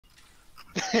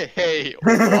Hey,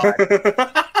 what?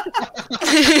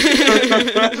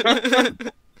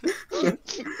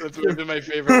 That's one of my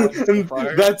favorite ones so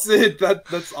far. That's it.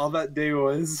 That's all that day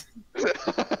was.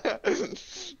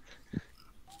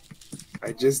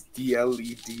 I just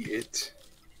DLED it.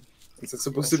 Is it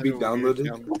supposed to be downloaded?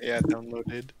 Yeah,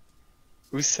 downloaded.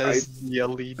 Who says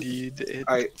DLED'd it?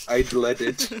 I'd let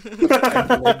it.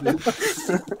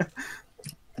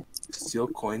 Steal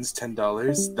coins,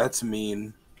 $10. That's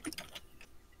mean.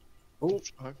 Oh, It's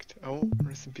fucked. Oh,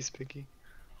 rest in peace, Piggy.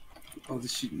 oh, the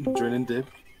sheet. Join and dip.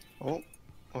 Oh,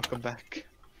 welcome back.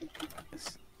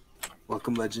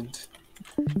 Welcome, legend.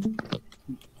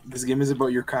 This game is about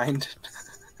your kind.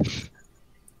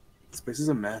 This place is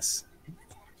a mess.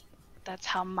 That's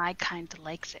how my kind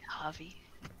likes it, Javi.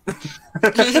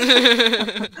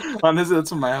 Honestly, that's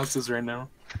what my house is right now.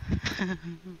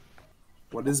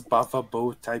 What is Bafa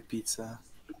bow tie pizza?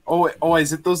 Oh,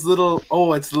 is it those little?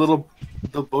 Oh, it's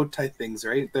the bow tie things,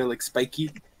 right? They're like spiky,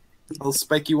 little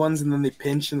spiky ones, and then they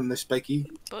pinch, and then they're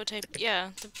spiky. Bow tie,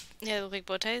 yeah, they look like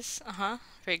bow ties.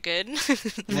 Very good.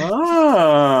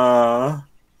 Ah,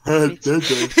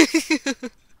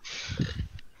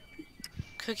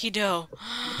 Cookie dough.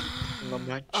 Not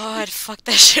much. Oh, I'd fuck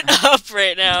that shit up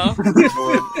right now.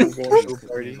 I'm going to a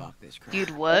party. You'd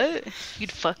what?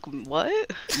 You'd fuck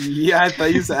what? Yeah, I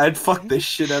thought you said I'd fuck the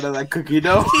shit out of that cookie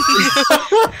dough.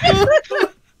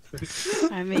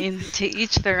 I mean, to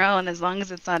each their own, as long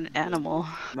as it's not an animal.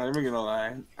 Not even gonna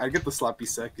lie, I'd get the sloppy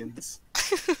seconds.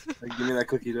 Like, give me that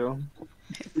cookie dough.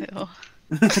 Ew.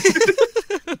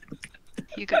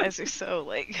 You guys are so,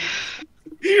 like...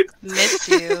 Missed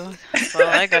you. That's all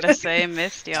I gotta say.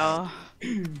 Missed y'all.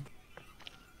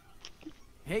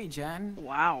 Hey, Jen.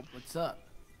 Wow. What's up?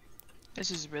 This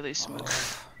is really smooth.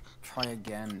 Try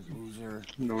again, loser.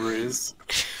 No worries.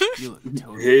 You look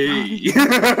totally... Hey!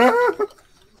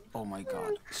 Oh my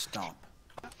god, stop.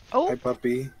 Oh, Hi,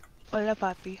 puppy. hola,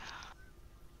 papi.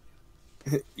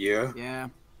 Yeah?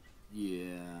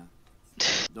 Yeah.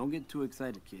 Don't get too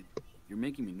excited, kid. You're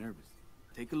making me nervous.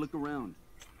 Take a look around.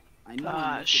 I know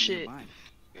Ah, you shit. nearby.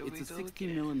 Here It's we a go 60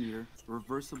 again. millimeter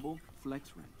reversible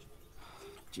flex wrench.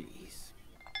 Jeez.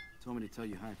 Told me to tell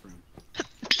you hi for him.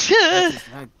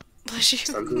 Bless you.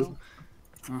 Salud.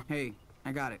 Hey,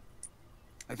 I got it.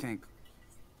 I think.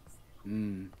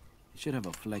 You should have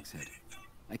a flex head.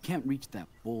 I can't reach that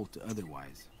bolt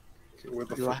otherwise. Where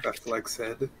the fuck that flex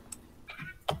head?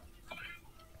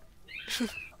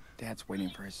 Dad's waiting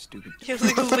for his stupid... He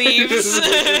like leaves.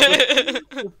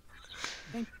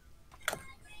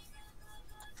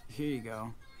 Here you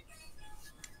go.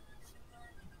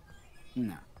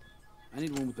 Nah. I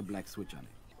need one with the black switch on it.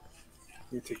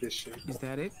 Let me take this shit. Is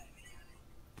that it?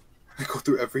 I go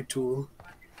through every tool.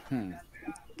 Wrong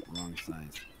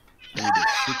size. I need a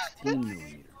 16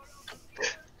 millimeter.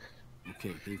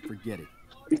 Okay, forget it.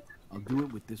 I'll do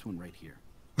it with this one right here.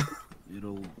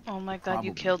 It'll... Oh my god,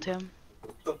 you probably killed him.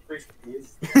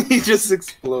 He just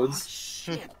explodes.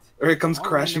 Shit. Or it comes Alright,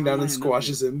 crashing never down and mind,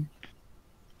 squashes him.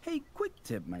 Hey, quick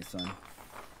tip, my son.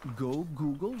 Go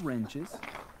Google wrenches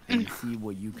and see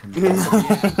what you can do.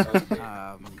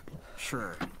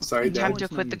 Sure. Sorry, Time Dad.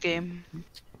 to quit the game.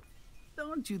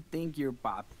 Don't you think your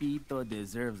papito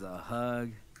deserves a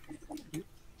hug?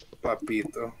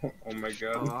 Papito. Oh my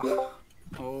god.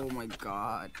 Oh my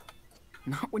god.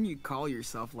 Not when you call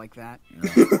yourself like that.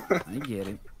 I get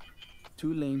it.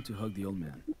 Too lame to hug the old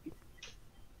man.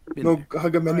 Been No, there.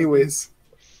 hug him anyways.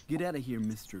 Get out of here,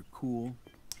 Mr. Cool.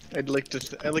 I'd like to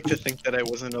think that I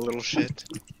wasn't a little shit,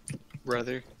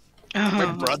 brother. My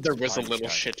brother was a little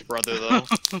shit brother though.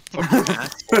 Fucking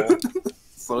asshole.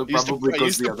 So it probably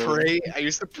goes the other way. I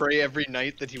used to pray every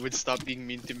night that he would stop being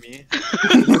mean to me.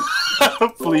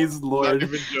 Please, Not Lord.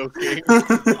 even joking.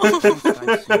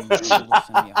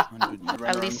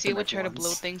 At least he would try to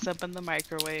blow things up in the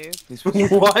microwave.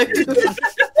 What?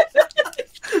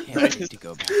 Can't wait to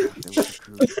go back out there with the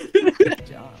crew. Good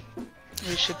job.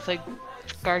 We should play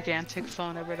Gargantic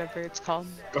Phone or whatever it's called.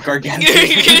 Gargantic.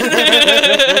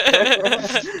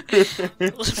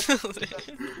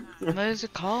 What is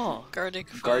it called? Gardic.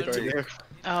 Gargantic.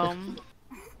 I'd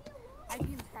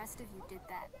be impressed if you did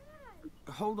that.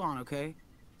 Hold on, okay?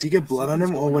 Do you get blood on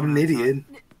him? Oh, what an idiot.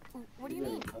 What do you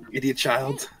mean? Idiot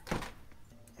child. Oh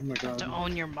my To god.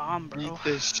 own your mom, bro. Beat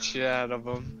the shit out of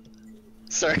him.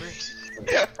 Sorry.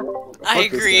 I Fuck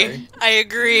this agree. guy. I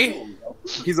agree.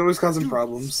 He's always causing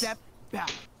problems. Step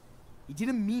back. He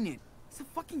didn't mean it. He's a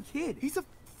fucking kid. He's a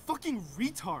fucking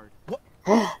retard. What?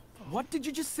 What did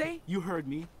you just say? You heard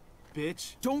me,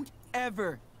 bitch. Don't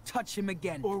ever touch him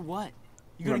again. Or what?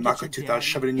 You're gonna knock your tooth out,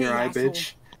 shove it in your eye,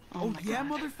 bitch. Oh yeah,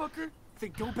 motherfucker?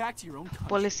 Then go back to your own country.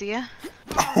 Policia?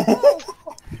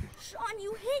 Sean,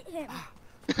 you hit him.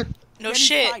 No Get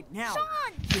shit. inside now.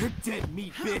 Sean! You're dead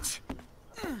meat, bitch.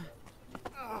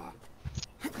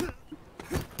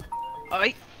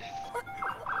 Oi.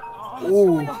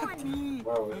 Ooh.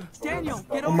 Daniel,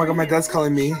 get Oh over my god, my here. dad's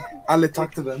calling me. I'll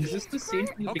talk to them. Is this the same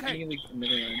from the Okay. beginning like the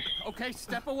middle end? Okay,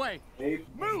 step away.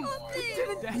 Move.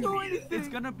 Daniel, it's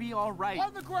gonna be all right.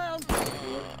 On the ground.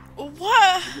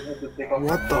 What?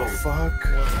 What the fuck?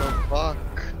 Fuck.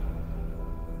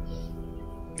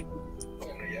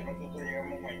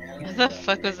 What the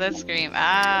fuck was that scream?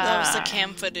 That was the Ah.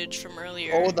 cam footage from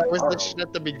earlier. Oh, that was the shit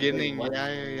at the beginning.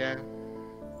 Yeah.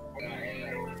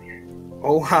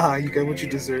 Oh, haha, you get what you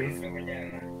deserve.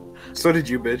 So did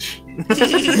you, bitch.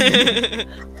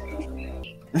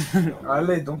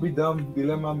 Ale, don't be dumb.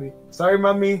 Dile, mommy. Sorry,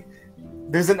 mommy.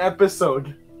 There's an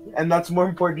episode, and that's more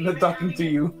important than talking to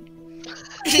you.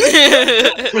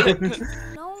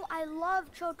 No, I love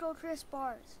Choco Crisp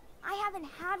bars. I haven't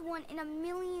had one in a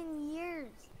million years.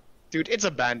 Dude, it's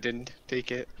abandoned.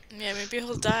 Take it. Yeah, maybe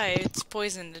he'll die. It's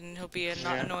poisoned and he'll be not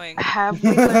Yeah. annoying. Have we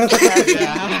learned nothing?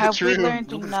 Yeah, Have we true.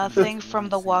 learned nothing from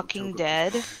The Walking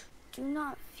Dead? Do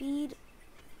not feed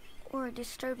or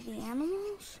disturb the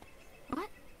animals? What?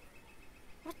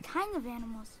 What kind of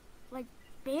animals? Like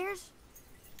bears?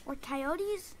 Or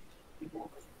coyotes?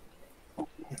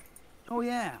 Oh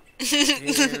yeah.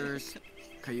 Bears,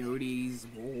 coyotes,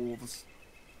 wolves,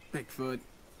 Bigfoot.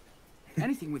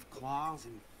 Anything with claws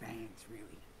and fangs,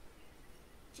 really.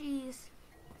 Jeez.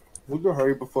 We better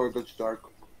hurry before it gets dark.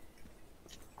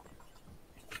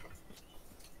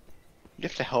 You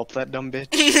have to help that dumb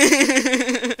bitch.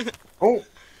 Oh.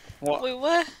 What? Wait,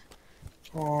 what?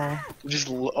 Aw. Just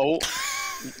oh.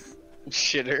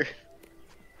 Shitter.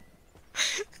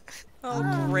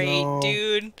 Oh, great, no.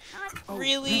 dude. Oh,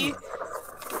 Really? You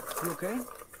okay?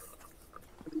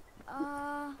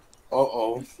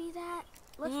 Uh-oh. You see that?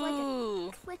 Looks like Ooh.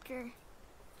 a flicker.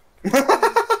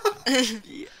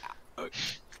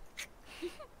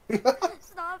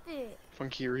 Stop it.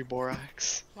 Funky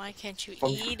Reborax. Why can't you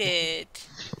Funky. eat it?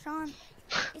 Sean,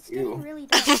 it's Ew. getting really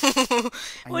dark.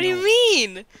 What do you know.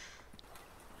 mean?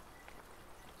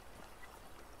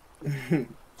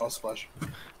 I'll splash.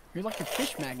 You're like a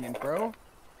fish magnet, bro.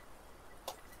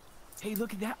 Hey,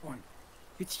 look at that one.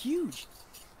 It's huge.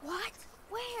 What?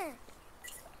 Where?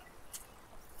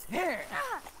 There.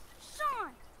 Ah,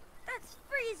 Sean, that's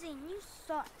freezing. You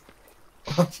suck.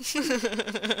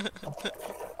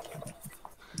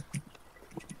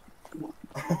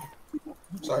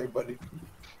 Sorry, buddy.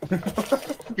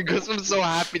 Because I'm so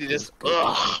happy to just.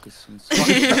 Ugh.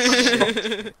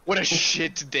 What a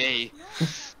shit day.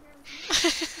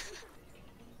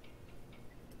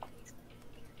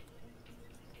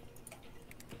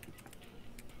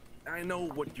 I know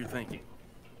what you're thinking.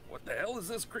 What the hell is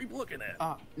this creep looking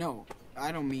at? No,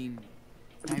 I don't mean.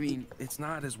 I mean, It's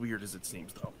not as weird as it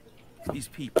seems, though. These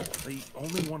people, they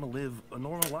only want to live a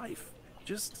normal life.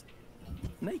 Just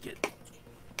naked.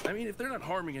 I mean, if they're not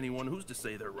harming anyone, who's to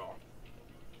say they're wrong?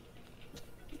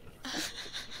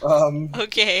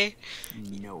 Okay.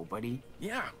 nobody.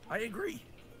 Yeah, I agree.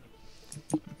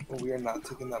 We are not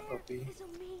taking that puppy. It's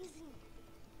amazing.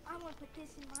 I want to put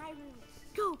this in my room.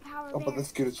 Go, Power Oh, Bear. but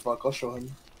that's cute as fuck. I'll show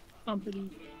him.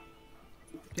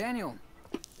 Daniel,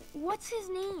 What's his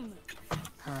name?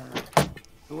 her.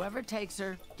 Whoever takes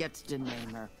her gets to name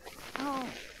her. Oh,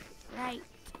 right.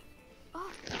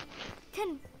 Oh,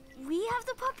 can we have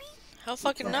the puppy? Hell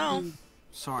fucking no.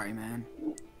 Sorry, man.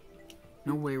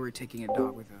 No way we're taking a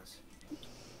dog with us.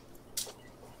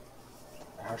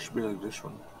 It has to be like this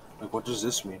one. Like, what does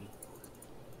this mean?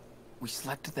 We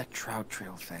slept at that trout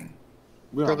trail thing.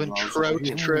 We From don't the know. It's trout over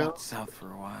here. We trail. walked south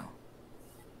for a while.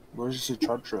 Where's this a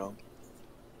trout trail?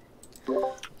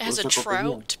 As a Looks like over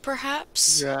here. trout,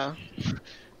 perhaps? Yeah.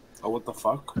 Oh, what the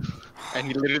fuck? And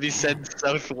he literally said What can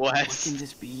southwest.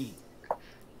 this be?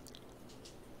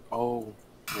 Oh,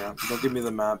 yeah. Don't give me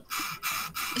the map.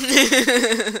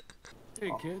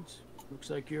 Hey kids, looks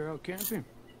like you're out camping.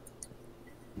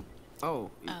 Oh,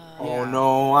 Oh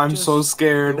no, I'm just so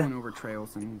scared. going over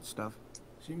trails and stuff.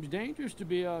 Seems dangerous to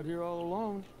be out here all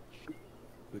alone.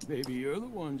 But maybe you're the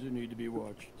ones who need to be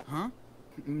watched. Huh?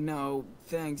 No,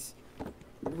 thanks.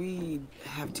 We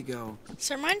have to go.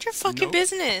 So mind your fucking Nope.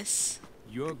 business.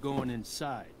 You're going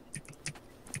inside.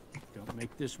 Don't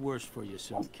make this worse for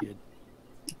yourself, kid.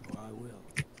 Or I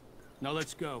will. Now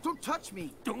let's go. Don't touch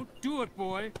me! Don't do it,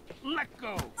 boy. Let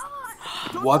go.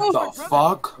 What the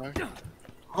fuck?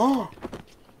 Oh.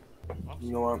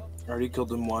 You know what? I already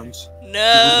killed him once.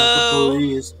 No.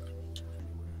 Please.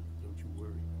 Don't you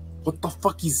worry. What the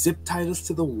fuck? He zip tied us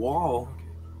to the wall.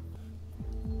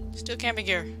 Still camping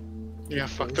here. Yeah,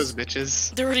 fuck those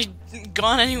bitches. They're already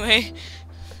gone anyway.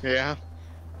 Yeah.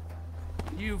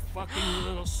 You fucking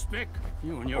little spick.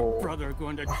 You and your brother are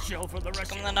going to jail for the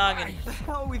rest Kick of him in the noggin. The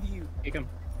hell with you. Kick him.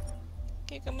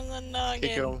 Kick him in the noggin.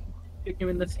 Kick him. Kick him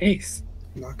in the face.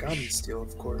 Knock out and steal,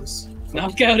 of course.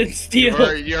 Knock out and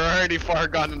steal. You're already far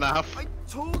gone enough. I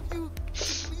told you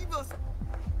to leave us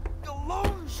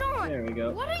alone. Sean, There we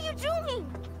go. what are you doing?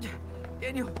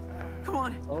 Daniel, come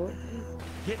on. Oh.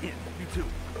 Get in, you two.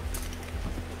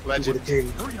 Legend.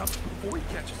 Hurry up before he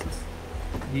catches us.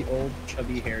 The old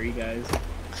chubby hairy guys.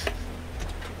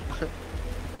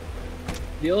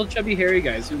 The old chubby hairy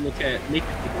guys who look at naked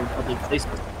people in public places.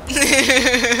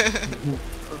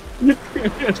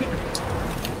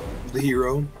 The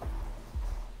hero.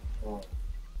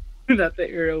 Not the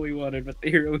hero we wanted, but the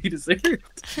hero we deserved.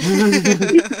 Same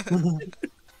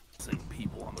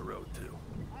people on the road too.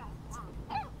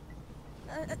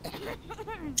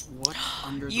 What's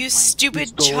under the You blanket? stupid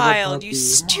Stole the child. You puppy.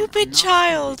 stupid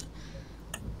child.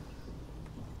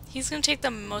 He's gonna take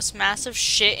the most massive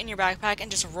shit in your backpack and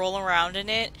just roll around in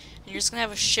it, and you're just gonna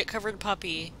have a shit covered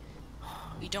puppy.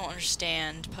 You don't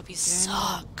understand. Puppies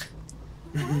suck.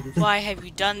 Why have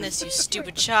you done this, you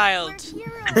stupid child? Throw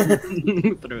it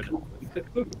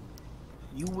in.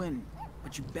 You win,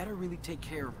 but you better really take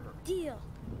care of her. Deal.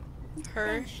 Her?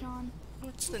 Thanks, Sean.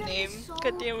 What's the You're gonna name? be so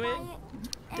God damn it. quiet.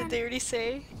 Did And- they already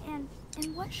say? And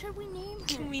what should we name her?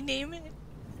 Can we name it?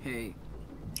 Hey,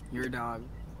 your dog,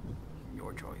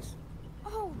 your choice.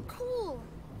 Oh, cool.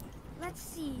 Let's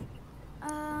see. It's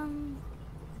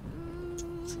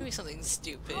gonna be something How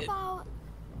stupid. about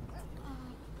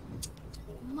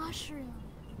mushroom?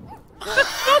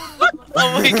 Oh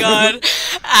my god.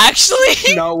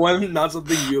 Actually, Not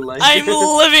something you like. I'm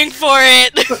living for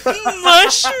it.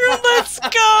 Mushroom, let's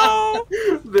go.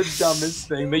 The dumbest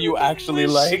thing that you actually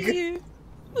like.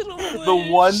 Little The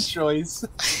one choice.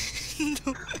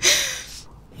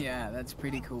 Yeah, that's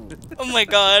pretty cool. Oh my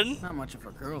god. Not much of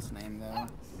a girl's name, though.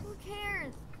 Who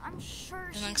cares? I'm sure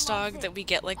The she next loves dog it. that we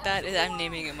get like that, I'm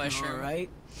naming it Mushroom. Alright,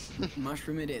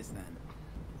 mushroom it is then.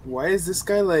 Why is this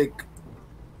guy like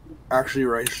actually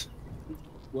rice?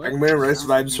 What? I'm getting rice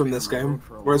vibes from this guy.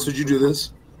 Rice, would you do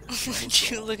this? Would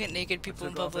you look at naked people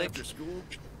in public? After school,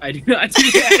 I do not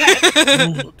do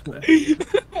that.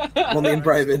 Only in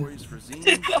private. stories for zines,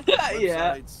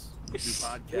 Yeah. websites, do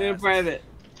podcasts. In private.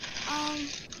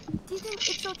 Do you think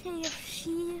it's okay if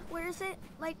she wears it?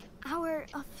 Like our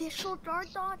official guard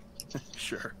dog?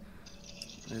 Sure.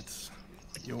 It's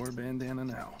your bandana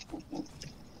now.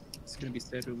 It's gonna be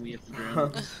sad when we hit the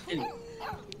ground. Anyway.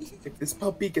 If this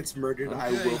puppy gets murdered,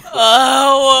 I will.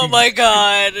 Oh my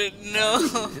god, no.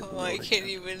 I can't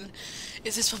even.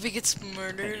 If this puppy gets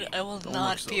murdered, I will Don't not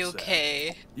look so be sad.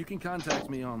 okay. You can contact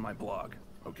me on my blog,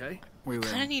 okay? We will.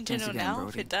 I kinda need to Thanks know again, now Brody.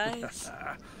 if it dies.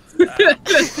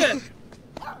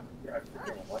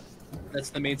 That's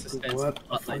the main suspense. What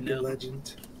a Hotline fucking now.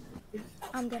 legend.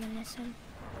 I'm gonna miss him.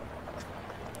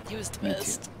 He was the Me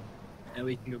best. Now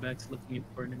we can go back to looking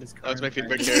at porn in his car. That was my and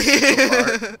favorite crying.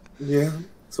 character so far. Yeah,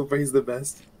 so far he's the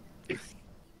best.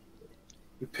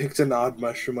 We picked an odd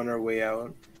mushroom on our way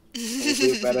out.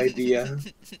 Probably a bad idea.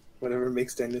 Whatever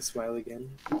makes Daniel smile again.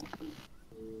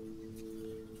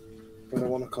 But I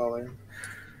want to call her.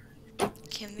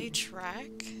 Can they track?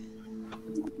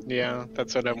 Yeah,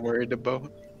 that's what I'm worried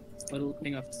about. Little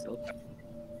thing off the silk.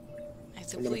 If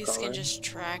the I'm gonna police call can her. just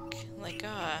track, like,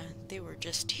 they were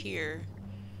just here.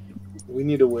 We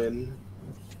need a win.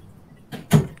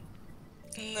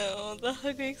 No, the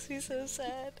hug makes me so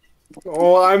sad.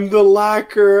 Oh, I'm the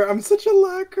lacquer. I'm such a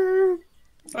lacquer.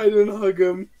 I didn't hug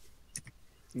him.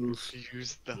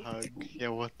 Use the hug. Yeah,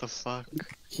 what the fuck?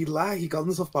 He called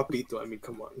himself Papito. I mean,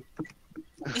 come on.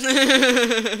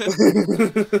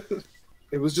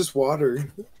 It was just water.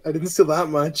 I didn't steal that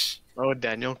much. Oh,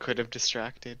 Daniel could have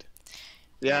distracted.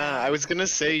 Yeah, I was gonna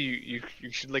say you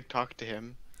should like talk to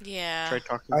him. Yeah. Try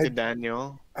talking to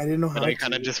Daniel. I didn't know how But I to.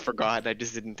 kind of just forgot. I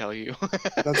just didn't tell you.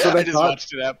 That's what I just thought.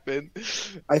 watched it happen.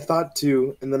 I thought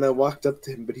too, and then I walked up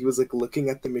to him, but he was like looking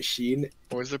at the machine.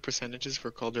 What was the percentages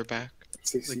for Calderback?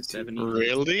 62. Like 70.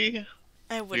 Really?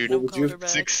 I wouldn't Dude, have would you called have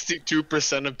her back.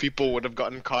 62% of people would have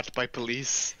gotten caught by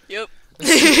police. Yep.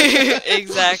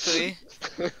 Exactly.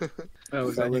 Oh,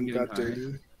 was that him Ellen getting got high?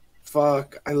 dirty.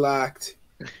 Fuck, I lacked.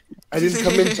 I didn't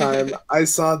come in time. I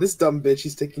saw this dumb bitch,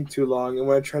 he's taking too long, and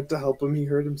when I tried to help him, he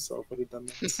hurt himself. What a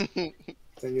dumbass.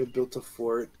 Daniel built a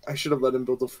fort. I should have let him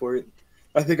build a fort.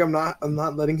 I think I'm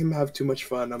not letting him have too much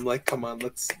fun. I'm like, come on,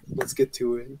 let's get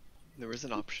to it. There was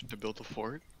an option to build a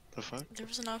fort? The fuck? There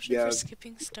was an option Yeah. for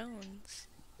skipping stones.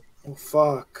 Oh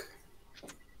fuck.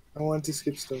 I want to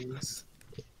skip stones.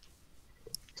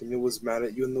 Daniel was mad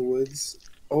at you in the woods.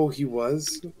 Oh, he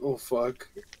was? Oh, fuck.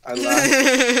 I laughed.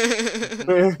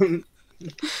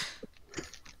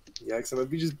 Yeah, because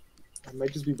I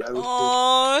might just be bad with kids.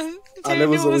 Aww, Anna Daniel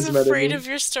was always mad at afraid me. of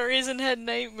your stories and had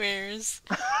nightmares.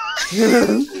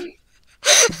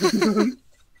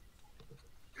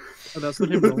 Oh, that's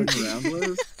what him rolling around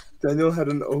was? Daniel had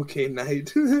an okay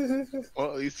night.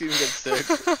 Well, at least he didn't get sick.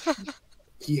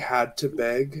 He had to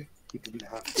beg. He didn't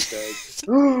have to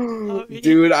beg.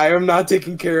 Dude, I am not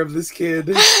taking care of this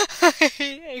kid.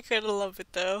 I kind of love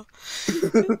it though.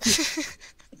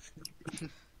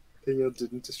 Daniel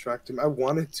didn't distract him. I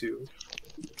wanted to.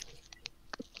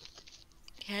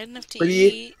 He had enough to But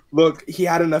eat. Look, he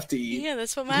had enough to eat. Yeah,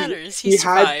 that's what matters. He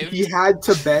survived. He had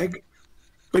to beg,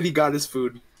 but he got his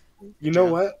food. You know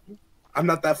what? I'm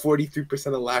not that 43%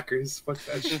 of lackers. Fuck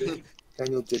that shit.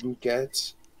 Daniel didn't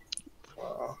get.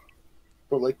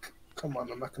 But like, come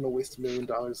on, I'm not gonna waste $1 million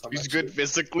on He's that good shit.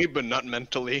 physically, but not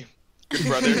mentally. Good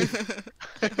brother.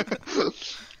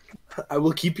 I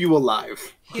will keep you alive.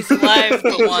 He's alive,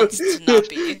 but wants to not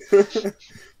be.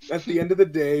 At the end of the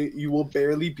day, you will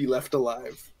barely be left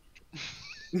alive.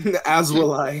 As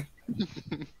will I.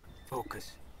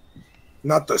 Focus.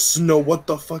 Not the snow. What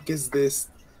the fuck is this?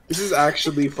 This is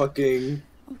actually fucking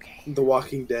The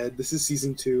Walking Dead. This is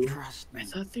season 2. I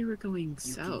thought they were going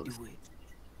south.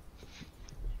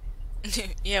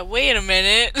 Yeah, wait a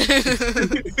minute.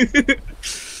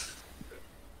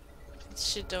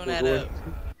 Shit don't add up.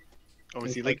 Oh,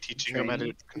 is he like teaching him how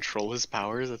to control his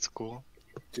powers? That's cool.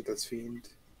 Dude, that's fiend.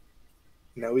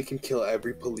 Now we can kill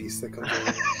every police that comes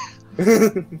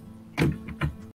over.